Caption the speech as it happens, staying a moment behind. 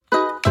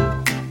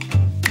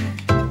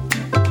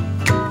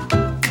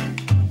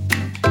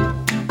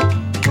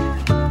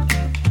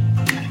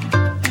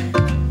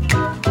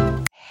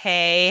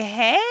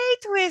Hey,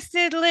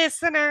 Twisted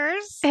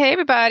listeners. Hey,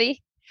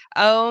 everybody.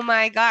 Oh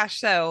my gosh.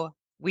 So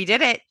we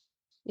did it.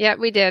 Yeah,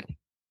 we did.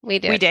 We We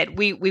did. did.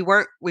 We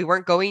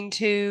weren't going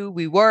to.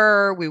 We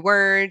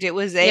weren't. It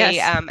was a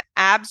Yes.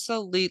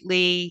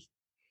 absolutely,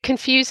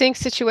 Confusing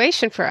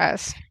situation for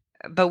us.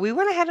 but we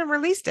went ahead and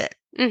released it.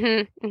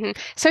 So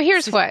So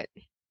here's what.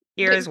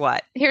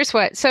 here's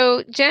what.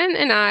 So Jen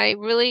and I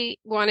really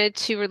wanted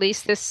to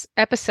release this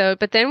episode,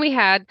 but then we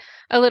had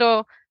a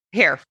little,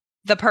 Here,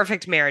 the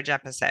perfect marriage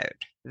episode.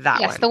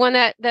 That yes, one. the one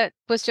that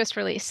was just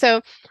released.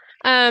 So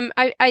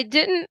I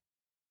didn't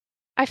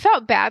I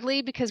felt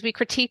badly because we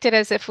critiqued it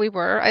as if we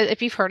were,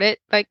 if you've heard it,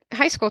 like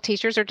high school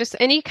teachers or just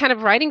any kind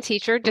of writing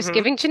teacher, just Hmm.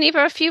 giving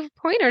Geneva a few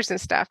pointers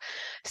and stuff.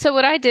 So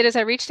what I did is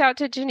I reached out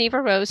to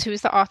Geneva Rose,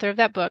 who's the author of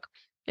that book,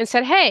 and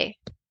said, "Hey,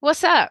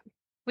 what's up?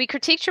 We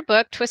critiqued your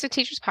book, Twisted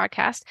Teachers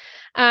Podcast,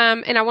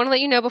 and I want to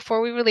let you know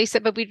before we release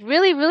it, but we'd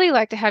really, really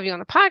like to have you on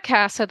the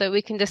podcast so that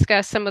we can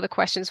discuss some of the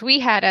questions we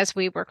had as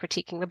we were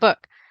critiquing the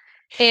book."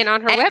 And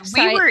on her And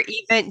website,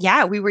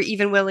 we were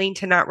even willing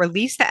to not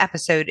release the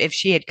episode if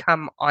she had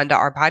come onto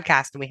our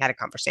podcast and we had a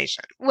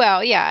conversation.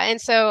 well, yeah.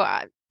 And so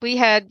we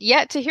had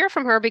yet to hear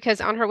from her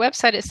because on her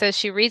website it says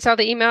she reads all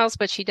the emails,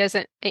 but she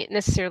doesn't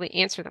necessarily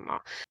answer them all.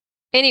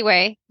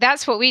 Anyway,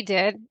 that's what we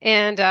did.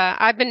 And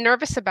I've been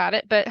nervous about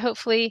it, but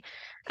hopefully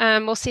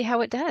we'll see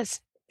how it does.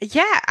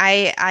 Yeah,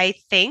 I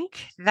think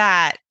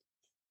that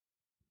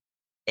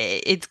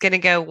it's going to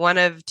go one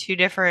of two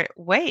different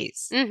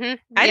ways. I don't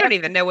Yep.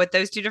 even know what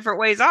those two different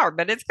ways are,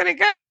 but it's going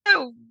to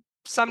go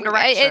some It,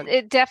 direction.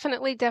 it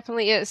definitely,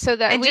 definitely is. So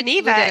that And we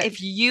Geneva, did it.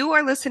 if you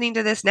are listening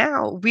to this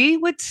now, we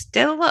would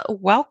still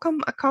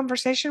welcome a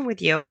conversation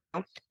with you.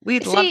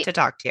 We'd love See, to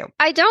talk to you.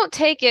 I don't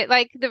take it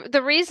like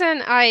the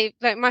reason I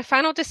like my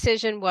final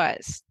decision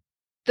was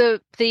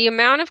the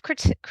amount of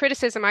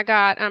criticism I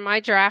got on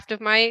my draft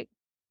of my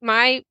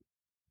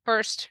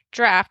first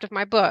draft of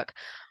my book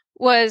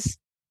was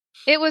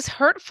it was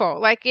hurtful.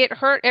 Like it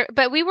hurt,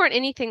 but we weren't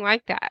anything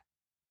like that.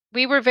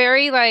 We were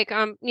very like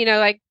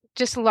like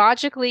just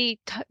logically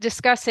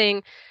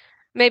discussing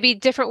maybe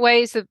different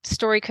ways the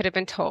story could have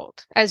been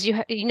told. As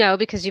you know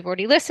because you've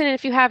already listened, and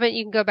if you haven't,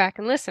 you can go back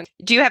and listen.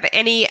 Do you have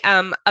any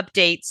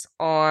updates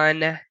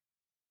on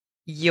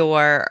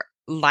your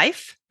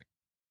life?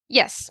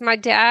 Yes, my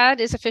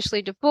dad is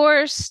officially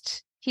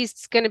divorced.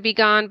 He's going to be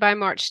gone by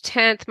March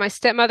 10th. My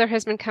stepmother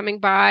has been coming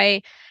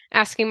by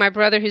asking my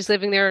brother who's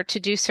living there to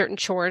do certain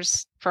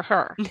chores for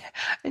her.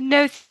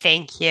 No,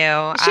 thank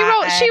you.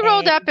 She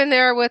rolled up in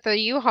there with a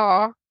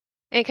U-Haul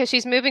and because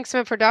she's moving some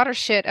of her daughter's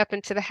shit up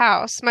into the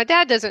house. My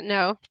dad doesn't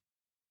know.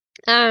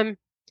 Um,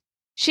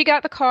 she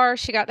got the car,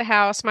 she got the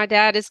house. My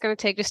dad is going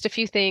to take just a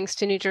few things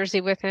to New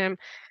Jersey with him.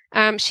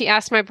 She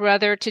asked my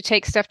brother to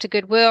take stuff to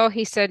Goodwill.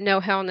 He said, no,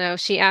 hell no.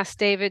 She asked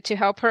David to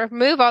help her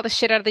move all the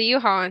shit out of the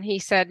U-Haul, and he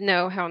said,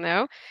 no, hell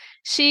no.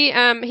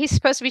 He's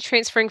supposed to be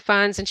transferring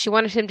funds, and she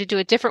wanted him to do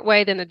a different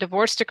way than the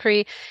divorce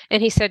decree,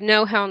 and he said,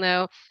 no, hell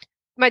no.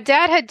 My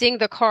dad had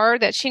dinged the car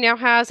that she now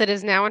has that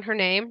is now in her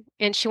name,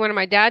 and she wanted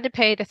my dad to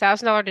pay the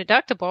 $1,000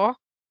 deductible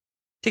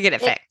to get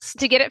it fixed.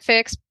 to get it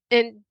fixed.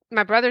 And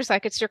my brother's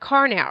like, it's your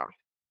car now.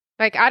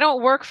 Like, I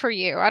don't work for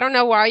you. I don't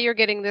know why you're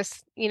getting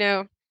this,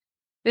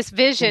 this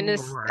vision,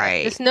 this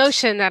Right.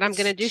 notion that I'm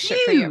going to do shit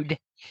for you.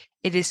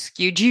 It is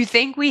skewed. Do you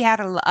think we had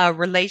a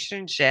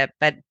relationship,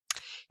 but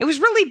it was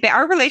really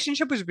our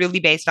relationship was really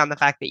based on the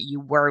fact that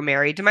you were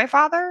married to my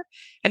father,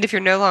 and if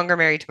you're no longer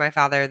married to my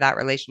father, that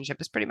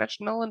relationship is pretty much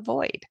null and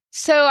void.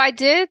 So I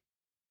did,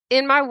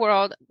 in my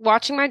world,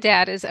 watching my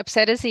dad, as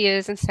upset as he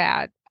is and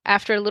sad,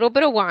 after a little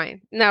bit of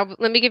wine. Now,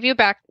 let me give you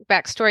a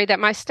backstory that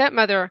my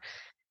stepmother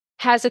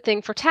has a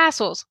thing for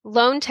tassels,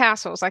 lone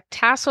tassels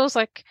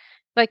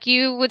like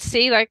you would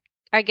see, like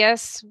I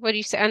guess what do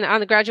you say on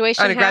the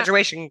graduation On a hat,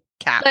 graduation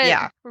cap, but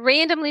yeah.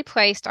 randomly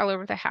placed all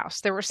over the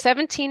house. There were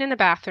 17 in the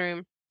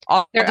bathroom.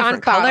 All They're on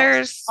different bottles,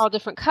 colors. all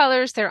different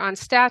colors. They're on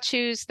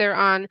statues. They're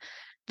on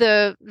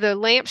the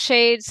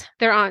lampshades.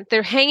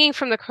 They're hanging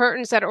from the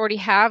curtains that already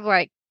have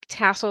like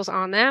tassels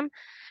on them.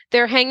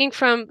 They're hanging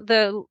from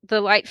the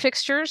light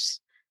fixtures.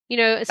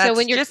 So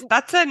when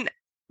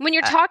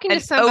you're talking to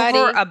an somebody,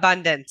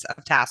 overabundance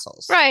of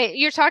tassels. right,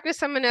 you're talking to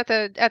someone at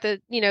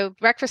the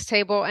breakfast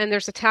table, and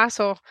there's a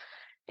tassel,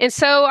 and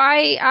so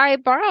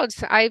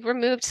I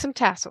removed some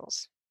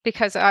tassels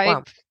because I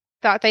Wow.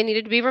 thought they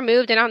needed to be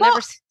removed, and Well,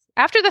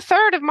 after the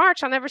 3rd of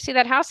March, I'll never see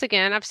that house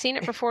again. I've seen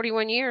it for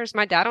 41 years.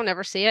 My dad will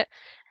never see it.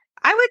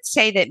 I would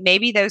say that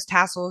maybe those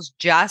tassels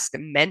just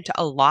meant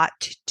a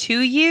lot to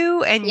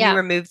you and you Yeah,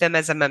 removed them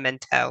as a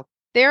memento.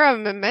 they're a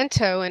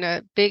memento in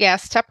a big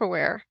ass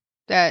Tupperware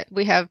that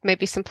we have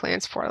maybe some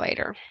plans for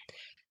later.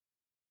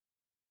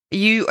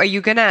 Are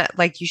you gonna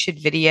you should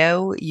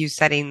video you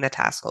setting the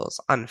tassels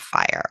on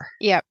fire.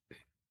 Yep.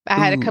 I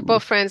had a couple Ooh,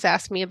 of friends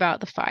ask me about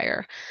the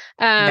fire.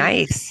 Um,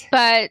 nice.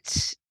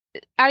 but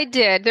I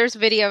did. There's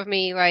video of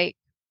me like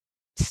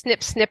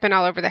snipping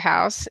all over the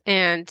house,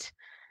 and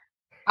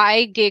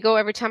I giggle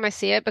every time I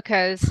see it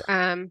because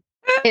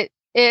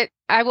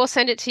I will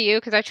send it to you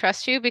because I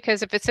trust you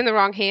because if it's in the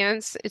wrong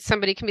hands,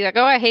 somebody can be like,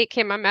 "Oh, I hate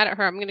Kim. I'm mad at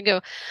her. I'm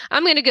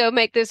gonna go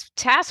make this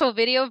tassel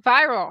video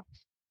viral."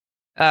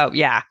 Oh,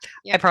 yeah. I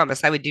Yep,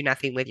 promise I would do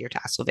nothing with your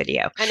tassel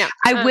video. I know.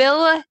 I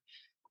will.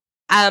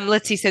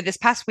 Let's see. So this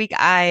past week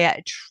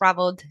I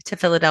traveled to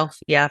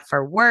Philadelphia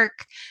for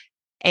work,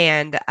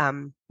 and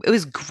it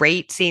was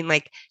great seeing,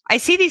 like, I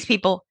see these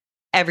people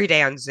every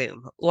day on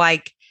Zoom.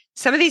 Like,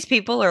 some of these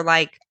people are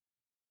like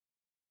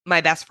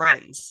my best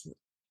friends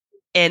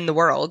in the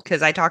world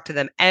because I talk to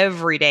them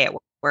every day at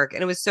work.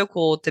 And it was so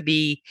cool to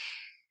be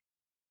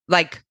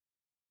like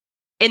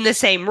in the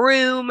same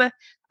room.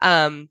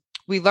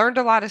 We learned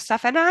a lot of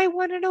stuff, and I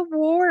won an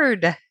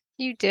award.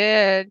 You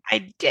did.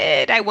 I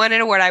did. I won an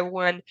award. I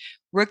won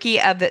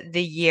Rookie of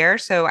the Year.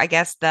 So I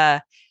guess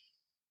the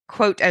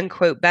quote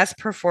unquote best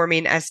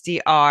performing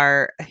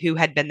SDR who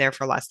had been there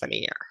for less than a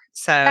year.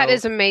 That So,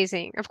 is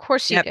amazing. Of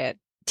course you yep, did.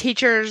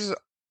 teachers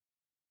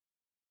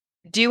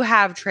do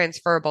have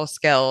transferable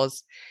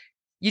skills.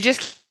 You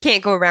just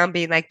can't go around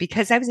being like,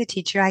 because I was a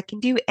teacher, I can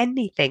do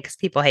anything, because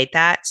people hate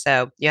that.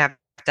 So you have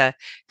to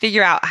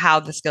figure out how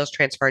the skills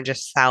transfer and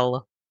just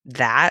sell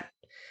that,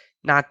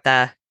 not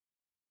the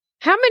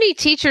How many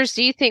teachers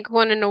do you think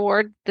won an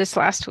award this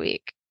last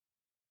week?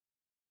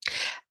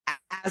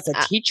 as a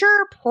Uh,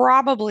 teacher,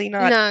 probably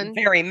not None.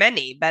 very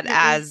many, but Mm-mm.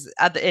 as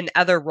in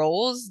other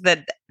roles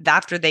that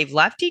after they've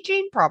left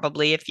teaching,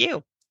 probably a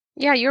few.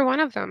 Yeah, you're one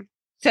of them.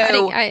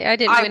 So I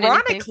didn't win anything.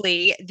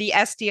 ironically, the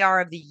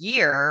SDR of the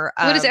year,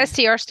 What does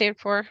STR stand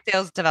for?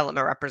 sales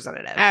development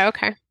representative. Oh,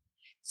 okay.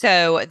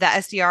 So the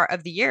SDR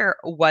of the year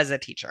was a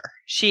teacher.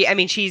 I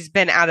mean, she's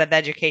been out of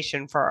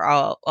education for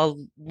a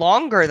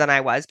longer than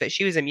I was, but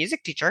she was a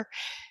music teacher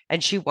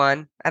and she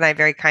won. And I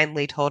very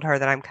kindly told her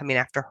that I'm coming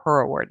after her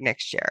award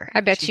next year.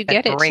 I bet She you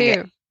said, get it bring it.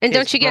 too. And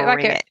don't Just you get like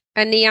bring it.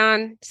 a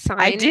neon I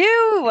sign?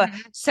 do.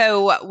 Mhm.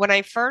 So when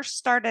I first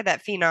started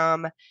at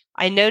Phenom,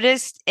 I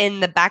noticed in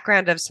the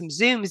background of some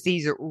Zooms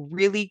these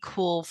really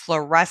cool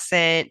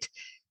fluorescent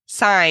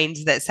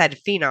signs that said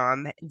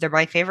Phenom. They're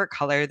my favorite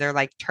color. They're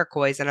like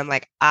turquoise. And I'm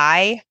like,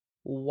 I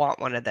want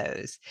one of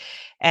those.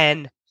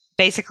 And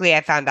basically, I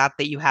found out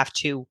that you have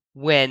to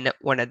win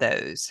one of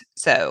those.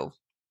 So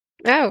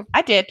Oh,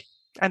 I did.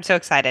 I'm so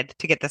excited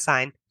to get the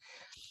sign.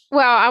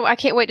 well, I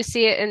can't wait to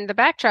see it in the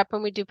backdrop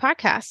when we do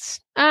podcasts.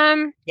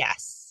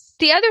 Yes.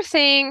 The other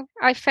thing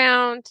I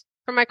found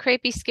for my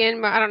crepey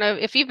skin, well, I don't know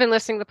if you've been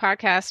listening to the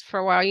podcast for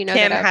a while, you know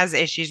Kim that has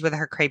issues with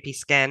her crepey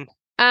skin.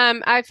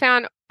 I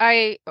found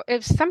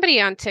if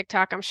somebody on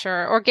TikTok, I'm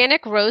sure,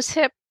 organic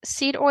rosehip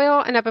seed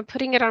oil, and I've been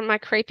putting it on my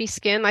crepey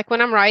skin. Like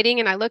when I'm writing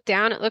and I look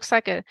down, it looks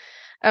like a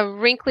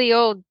wrinkly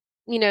old,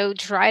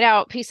 dried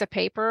out piece of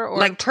paper or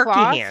Like turkey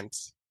cloth.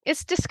 hands.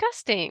 It's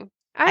disgusting.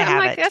 I I'm have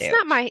like, it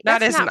too. Not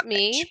that's as not much,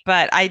 me.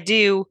 but I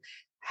do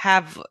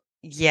have,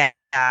 yeah,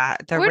 the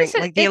Where ring, does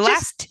it? like the It just,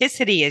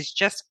 elasticity is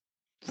just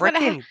but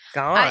freaking I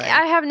gone.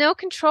 have no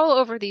control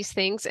over these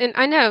things, and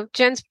I know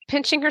Jen's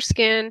pinching her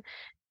skin.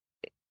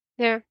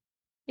 Yeah.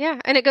 Yeah,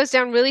 and it goes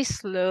down really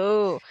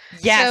slow.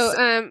 Yes,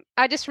 So,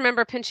 I just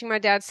remember pinching my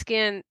dad's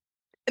skin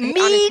on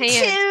his me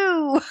hand,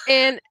 too.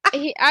 and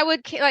I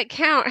would like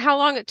count how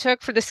long it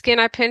took for the skin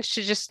I pinched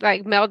to just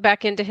like meld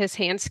back into his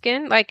hand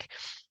skin. Like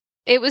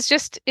it was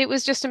just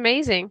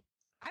amazing.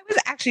 I was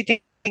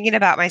actually thinking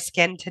about my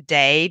skin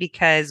today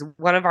because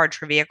one of our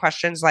trivia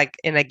questions, like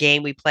in a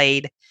game we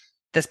played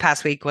this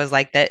past week, was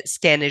like that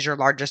skin is your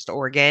largest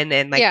organ,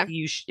 and like Yeah.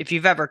 if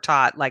you've ever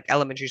taught like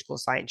elementary school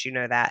science, you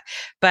know that.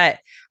 But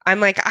I'm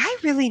like, I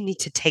really need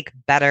to take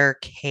better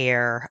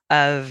care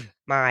of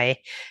my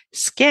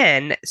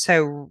skin.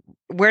 So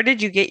where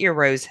did you get your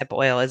rose hip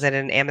oil? Is it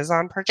an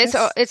Amazon purchase?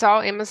 It's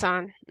all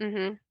Amazon.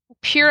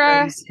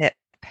 Pura Rose hip.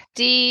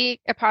 D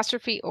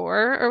apostrophe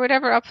or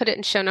whatever. I'll put it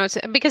in show notes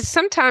because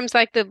sometimes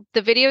like the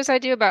videos I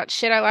do about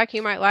shit I like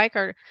you might like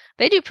are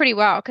they do pretty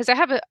well because I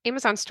have an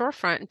Amazon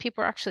storefront and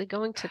people are actually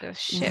going to the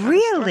shit on the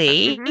storefront.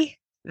 Really?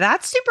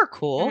 That's super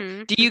cool.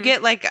 Do you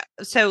get like,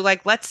 so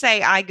like, let's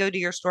say I go to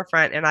your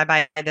storefront and I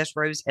buy this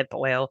rose hip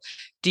oil.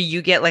 Do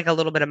you get like a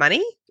little bit of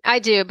money? I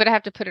do, but I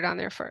have to put it on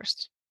there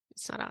first.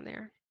 It's not on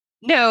there.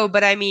 No,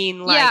 but I mean,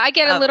 Yeah, like, I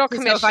get a little so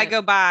if I commission.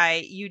 go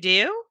buy, you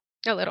do?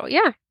 A little,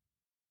 yeah.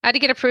 I had to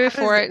get How approved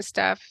for does, it and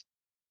stuff.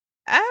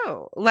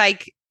 oh,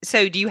 like,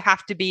 so do you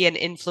have to be an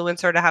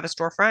influencer to have a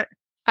storefront?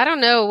 I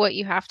don't know what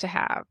you have to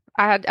have.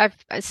 I've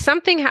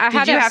something I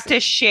had Did you have to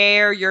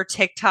share your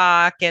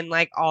TikTok and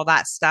like all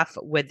that stuff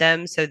with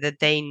them so that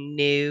they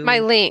knew? my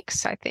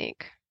links, I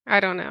think. I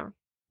don't know.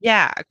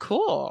 Yeah,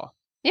 cool.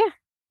 Yeah.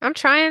 I'm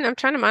trying to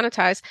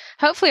monetize.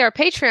 Hopefully our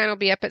Patreon will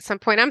be up at some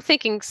point. I'm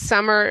thinking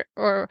summer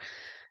or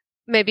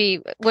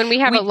maybe when we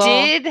have a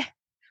lull.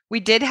 We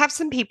did have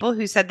some people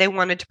who said they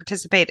wanted to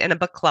participate in a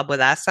book club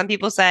with us. Some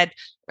people said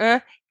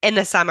in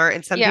the summer,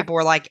 and some Yeah. people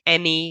were like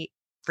any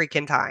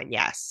freaking time.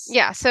 Yes.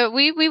 Yeah, so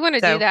we want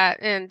to do So that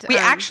and we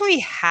actually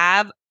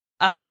have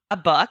a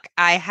book.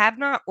 I have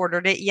not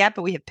ordered it yet,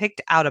 but we have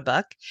picked out a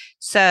book.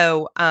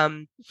 So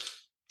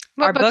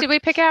what our book did we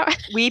pick out?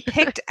 we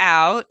picked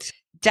out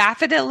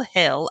Daffodil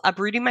Hill,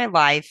 Uprooting My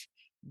Life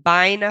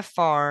buying a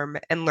farm,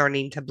 and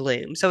learning to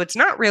bloom. So it's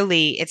not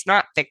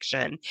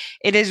fiction.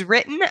 It is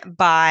written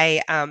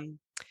by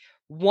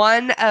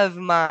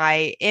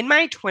in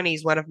my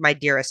 20s, one of my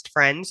dearest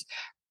friends.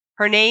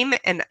 Her name,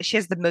 and she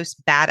has the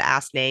most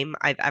badass name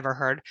I've ever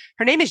heard.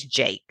 Her name is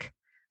Jake.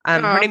 Her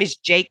Oh, name is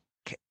Jake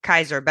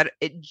Kaiser, but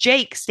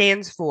Jake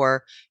stands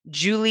for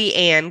Julie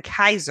Ann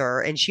Kaiser,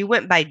 and she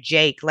went by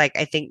Jake, like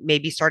I think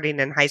maybe starting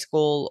in high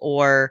school,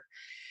 or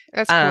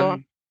that's cool.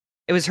 um,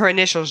 it was her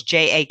initials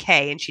JAK,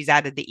 and she's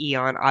added the E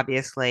on,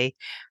 obviously.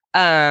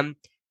 Um,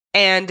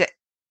 and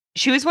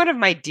she was one of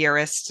my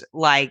dearest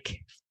like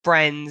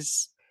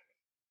friends.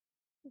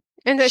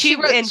 And that she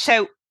wrote.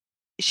 So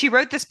she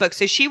wrote this book.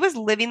 So she was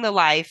living the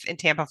life in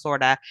Tampa,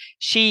 Florida.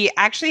 She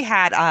actually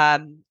had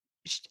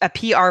a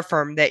PR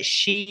firm that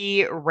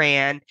she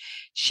ran.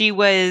 She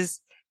was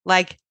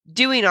like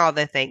doing all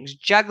the things,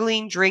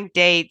 juggling drink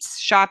dates,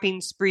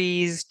 shopping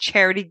sprees,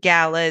 charity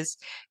galas.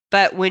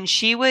 But when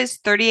she was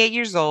 38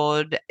 years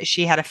old,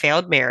 she had a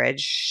failed marriage.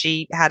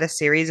 She had a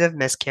series of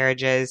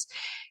miscarriages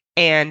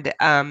and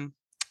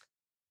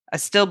a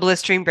still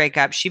blistering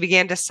breakup. She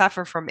began to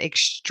suffer from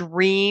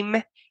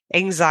extreme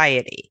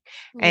anxiety.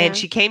 And Yeah.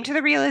 she came to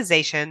the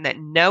realization that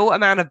no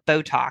amount of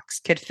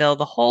Botox could fill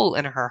the hole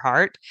in her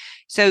heart.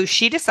 So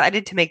she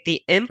decided to make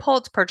the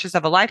impulse purchase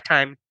of a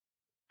lifetime.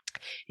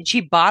 And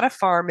she bought a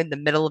farm in the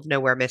middle of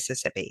nowhere,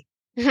 Mississippi.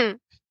 That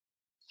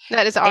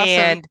is awesome.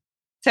 And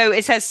so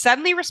it says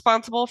suddenly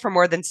responsible for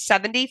more than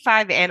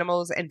 75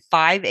 animals and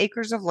 5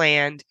 acres of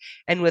land,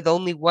 and with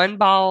only one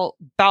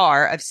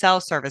bar of cell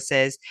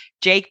services,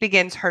 Jake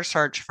begins her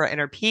search for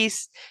inner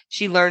peace.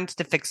 She learns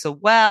to fix a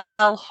well,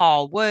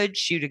 haul wood,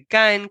 shoot a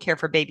gun, care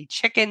for baby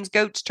chickens,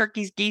 goats,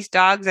 turkeys, geese,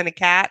 dogs, and a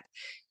cat.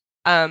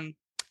 Um,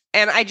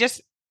 and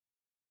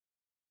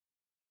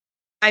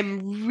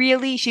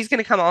she's going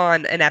to come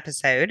on an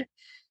episode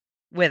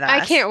with I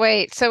us. can't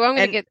wait. So I'm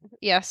going to And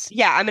yes.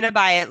 yeah, I'm going to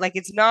buy it. Like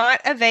it's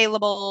not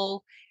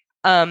available.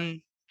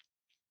 Um,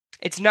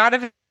 it's not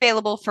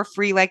available for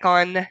free like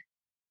on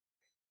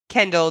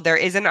Kindle. There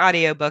is an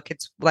audiobook.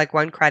 It's like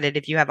 1 credit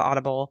if you have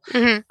Audible.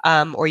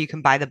 Hmm. Or you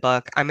can buy the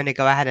book. I'm going to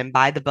go ahead and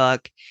buy the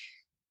book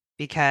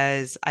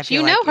because I You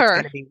feel know like it's going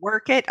her. to be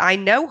worth it. I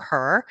know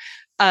her.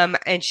 And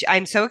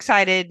I'm so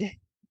excited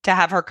to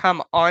have her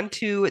come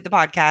onto the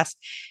podcast.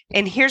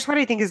 And here's what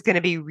I think is going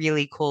to be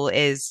really cool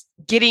is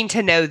getting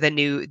to know the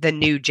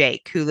new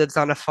Jake who lives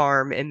on a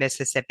farm in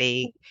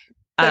Mississippi.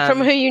 But from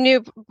who you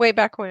knew way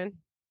back when.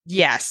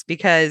 Yes,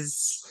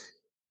 because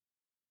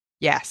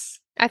yes,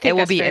 I it think will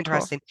that's be very cool.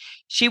 interesting.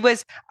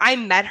 I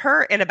met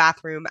her in a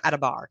bathroom at a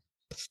bar.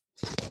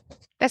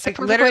 That's a Like perfect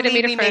way to literally,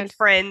 meet a we friend. made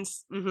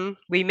friends.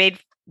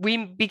 We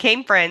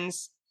became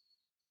friends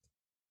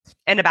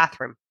in a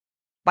bathroom,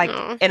 like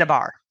Oh, in a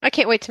bar. I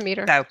can't wait to meet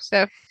her. So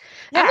So I'm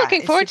yeah, looking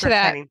it's forward super to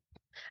that.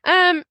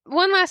 exciting.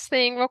 One last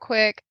thing real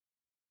quick,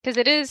 because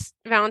it is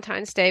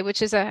Valentine's Day,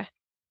 which is a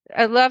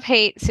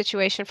love-hate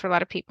situation for a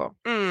lot of people.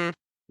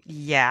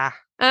 Yeah.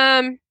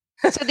 Um,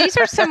 so these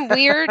are some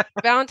weird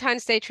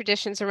Valentine's Day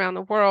traditions around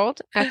the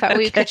world. I thought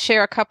we Okay. could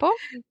share a couple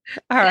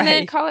All and then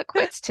right. call it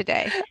quits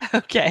today.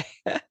 Okay.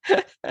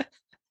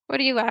 What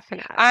are you laughing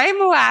at? I'm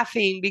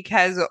laughing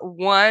because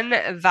one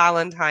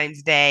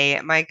Valentine's Day,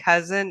 my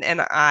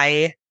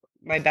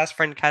best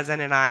friend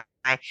cousin and I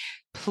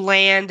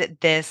planned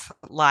this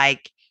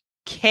like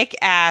kick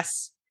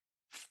ass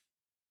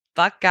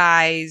fuck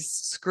guys,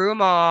 screw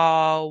them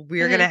all. Hmm.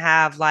 We're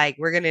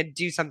gonna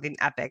do something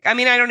epic. I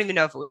mean, I don't even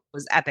know if it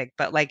was epic,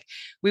 but like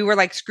we were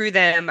like, screw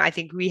them. I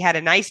think we had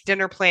a nice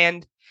dinner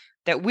planned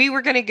that we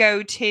were gonna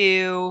go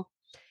to,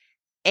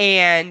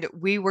 and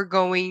we were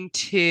going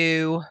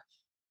to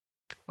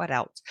what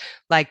else?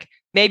 Like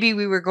maybe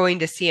we were going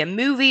to see a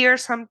movie or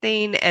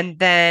something, and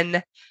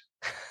then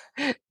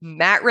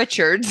Matt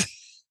Richards,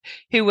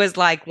 who was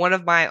like one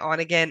of my on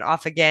again,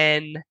 off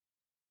again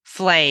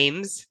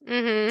flames,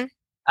 Hmm.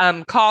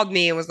 called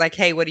me and was like,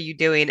 "Hey, what are you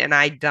doing?" And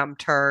I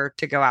dumped her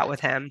to go out with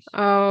him.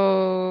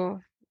 Oh,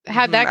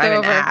 how'd that I'm go an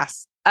over?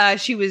 ass.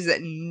 She was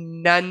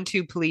none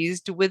too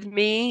pleased with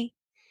me,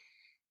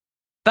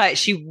 but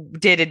she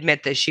did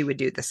admit that she would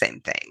do the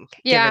same thing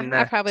Yeah, given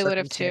I the probably would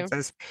have too.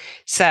 circumstances.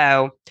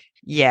 So,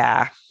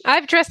 yeah.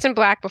 I've dressed in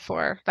black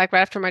before, like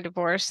right after my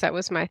divorce. That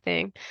was my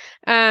thing.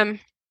 Um,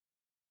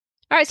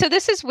 all right, so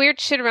this is weird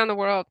shit around the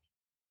world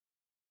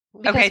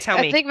because Okay, tell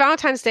I me. think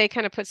Valentine's Day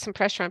kind of puts some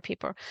pressure on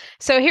people.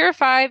 So here are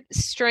 5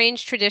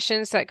 strange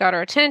traditions that got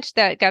our attention,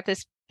 that got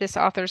this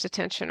author's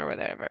attention or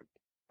whatever.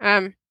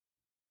 Um,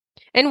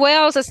 in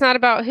Wales, it's not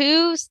about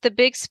who's the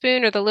big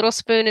spoon or the little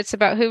spoon. It's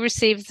about who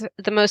receives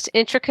the most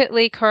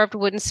intricately carved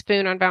wooden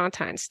spoon on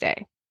Valentine's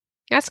Day.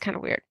 That's kind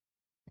of weird.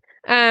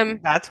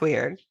 That's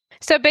weird.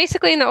 So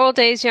basically, in the old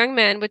days, young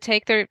men would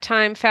take their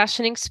time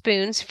fashioning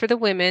spoons for the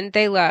women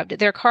they loved.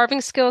 Their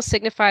carving skills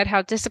signified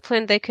how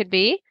disciplined they could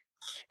be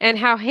and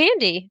how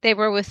handy they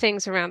were with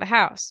things around the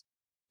house.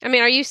 I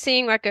mean, are you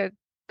seeing like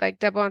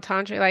double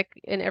entendre like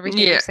in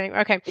everything I'm Yeah. saying?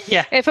 Okay.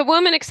 Yeah. If a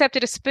woman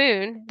accepted a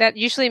spoon, that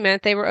usually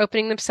meant they were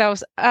opening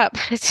themselves up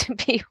to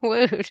be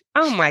wooed.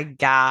 Oh my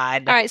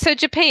God. All right, so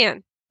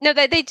Japan. No,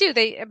 they do.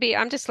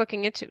 I'm just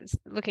looking into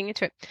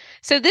it.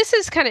 So this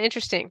is kind of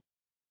interesting.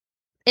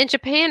 In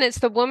Japan, it's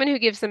the woman who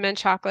gives the men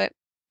chocolate.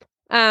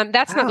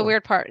 That's not the Oh,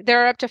 weird part.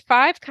 There are up to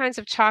 5 kinds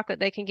of chocolate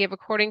they can give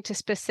according to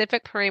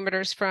specific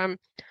parameters from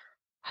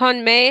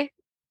Honmei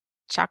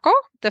Choco,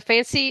 the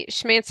fancy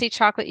schmancy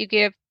chocolate you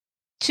give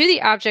to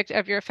the object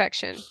of your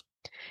affection.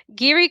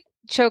 Giri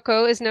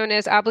Choco is known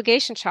as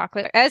obligation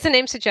chocolate. As the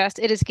name suggests,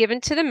 it is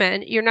given to the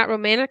men you're not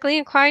romantically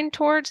inclined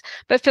towards,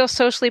 but feel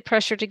socially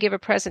pressured to give a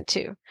present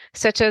to,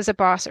 such as a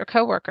boss or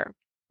coworker.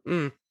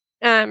 mm.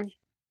 Um,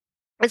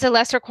 it's a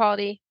lesser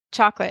quality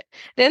chocolate.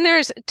 Then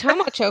there's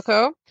Tomo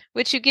Choco,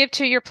 which you give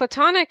to your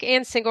platonic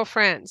and single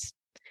friends.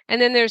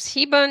 And then there's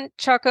Hibun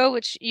Choco,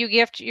 which you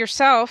gift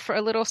yourself for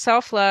a little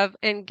self-love,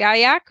 and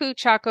Gayaku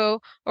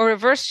Choco, or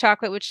reverse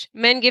chocolate, which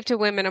men give to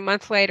women a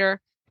month later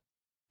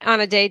on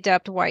a day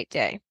dubbed White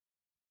Day.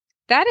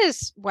 That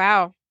is,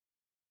 wow.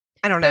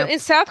 I don't So know. in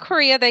South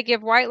Korea, they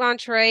give white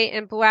lingerie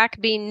and black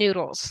bean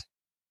noodles.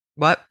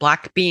 What?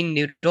 Black bean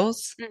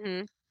noodles?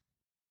 Hmm.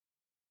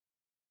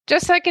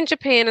 Just like in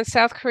Japan and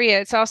South Korea,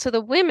 it's also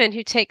the women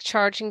who take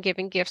charge in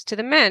giving gifts to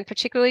the men,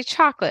 particularly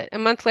chocolate. A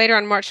month later,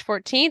 on March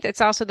 14th,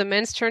 it's also the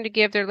men's turn to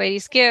give their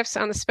ladies gifts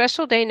on the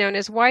special day known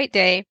as White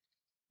Day,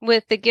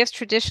 with the gifts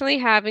traditionally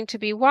having to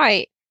be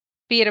white,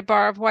 be it a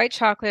bar of white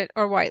chocolate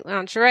or white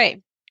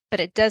lingerie. But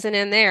it doesn't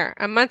end there.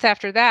 A month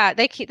after that,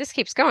 this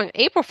keeps going.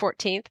 April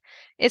 14th,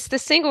 it's the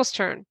singles'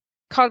 turn.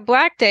 Called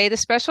Black Day, the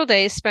special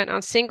day is spent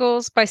on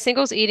singles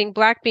eating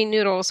black bean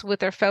noodles with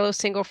their fellow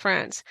single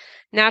friends.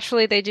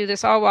 Naturally, they do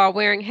this all while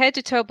wearing head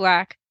to toe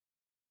black.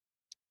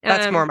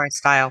 That's more Um, my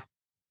style.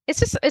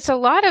 it's a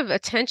lot of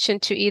attention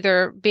to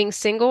either being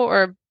single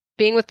or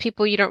being with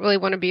people you don't really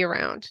want to be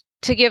around.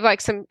 To give like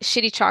some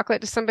shitty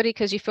chocolate to somebody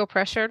because you feel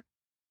pressured.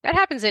 That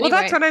happens Well,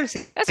 that's anyway. what I'm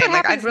saying. That's what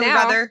Like, happens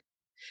now.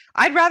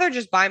 I'd rather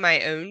just buy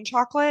my own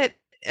chocolate.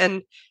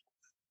 And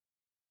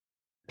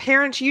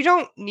parents, you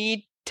don't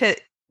need to,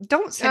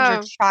 don't send your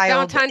Oh,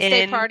 child Valentine's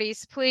Day in.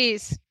 parties,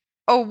 please.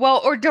 Oh, well,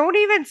 or don't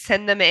even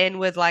send them in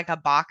with like a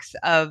box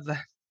of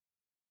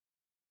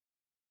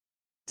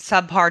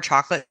subpar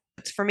chocolates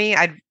for me.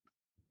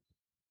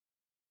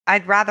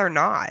 I'd rather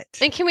not.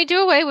 And can we do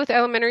away with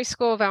elementary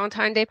school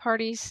Valentine's Day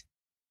parties?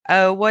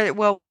 Oh, what?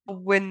 Well,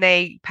 when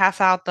they pass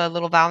out the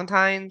little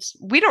Valentines,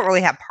 we don't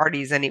really have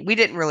parties any. We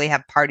didn't really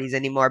have parties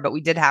anymore, but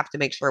we did have to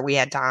make sure we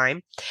had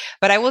time.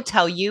 But I will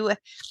tell you,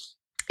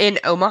 in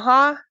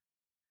Omaha,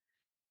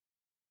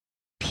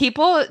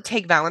 people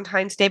take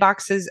Valentine's Day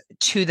boxes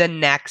to the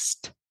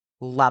next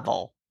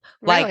level.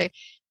 Like, Really?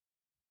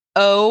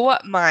 oh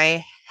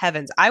my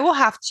heavens. I will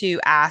have to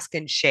ask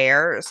and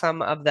share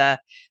some of the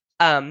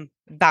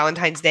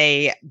Valentine's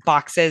Day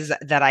boxes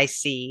that I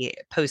see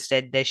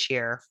posted this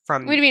year What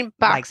do from you mean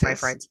like my boxes?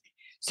 friends.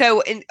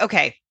 So in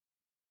okay.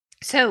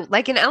 So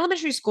like in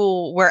elementary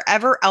school,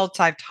 wherever else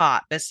I've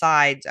taught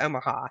besides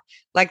Omaha,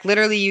 like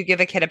literally you give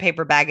a kid a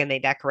paper bag and they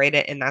decorate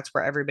it and that's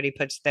where everybody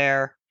puts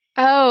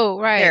Oh,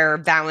 right. their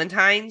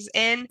Valentines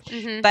in.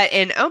 Hmm. But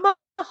in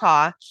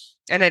Omaha,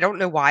 and I don't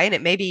know why, and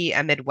it may be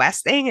a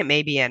Midwest thing, it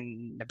may be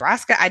in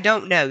Nebraska, I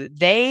don't know.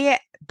 They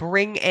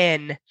bring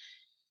in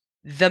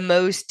the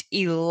most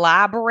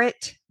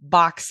elaborate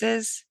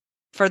boxes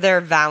for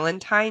their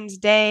Valentine's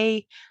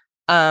Day,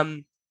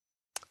 um,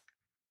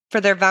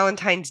 for their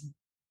Valentine's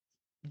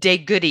Day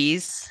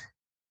goodies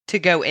to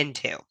go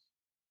into.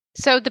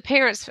 So the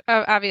parents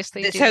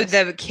obviously do So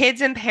this. the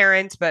kids and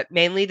parents, but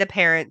mainly the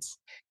parents,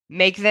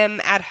 make them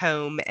at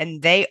home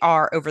and they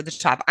are over the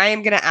top.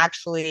 I'm going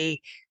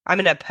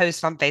to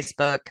post on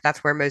Facebook. That's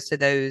where most of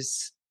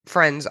those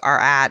friends are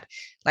at,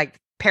 like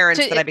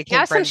parents that I became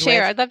Add some friends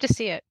share. with. I'd love to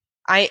see it.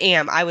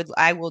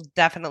 I will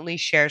definitely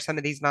share some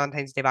of these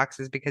Valentine's Day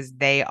boxes because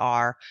they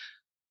are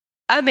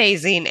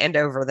amazing and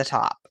over the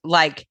top.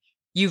 Like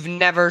you've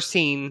never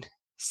seen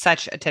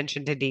such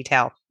attention to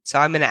detail. So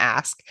I'm going to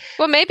ask.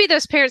 Well, maybe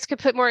those parents could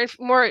put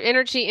more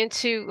energy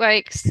into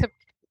like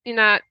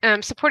not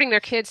supporting their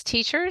kids'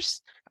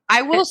 teachers.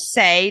 I will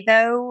say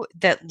though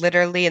that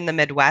literally in the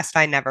Midwest,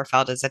 I never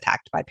felt as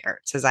attacked by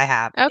parents as I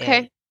have in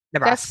Okay,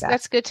 Nebraska.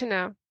 that's good to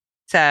know.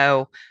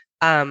 So,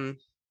 um,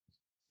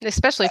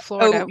 Especially oh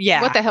Florida. What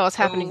yeah, the hell is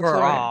happening in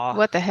Florida? overall,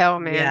 What the hell,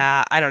 man?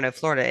 yeah, I don't know.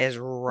 Florida is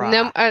No,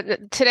 rough.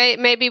 today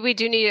maybe we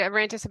do need a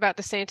rant us about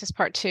the Santas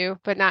part two,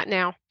 but not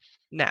now.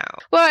 No,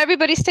 Well,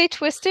 everybody stay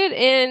twisted,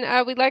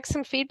 and we'd like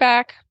some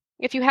feedback.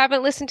 If you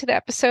haven't listened to the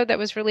episode that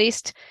was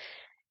released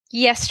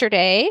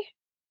yesterday,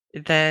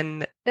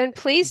 then then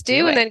please do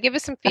do, and it. then give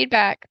us some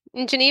feedback.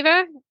 In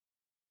Geneva,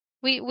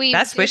 we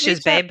Best did wishes,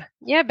 reach out. babe.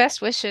 Yeah,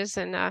 best wishes,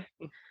 and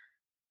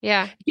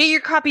yeah, Get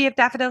your copy of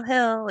Daffodil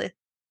Hill.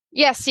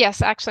 yes,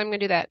 yes. Actually, I'm gonna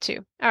do that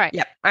too. All right,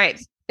 Yep. All right.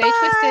 stay Bye.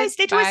 twisted.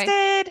 Stay Bye.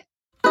 twisted.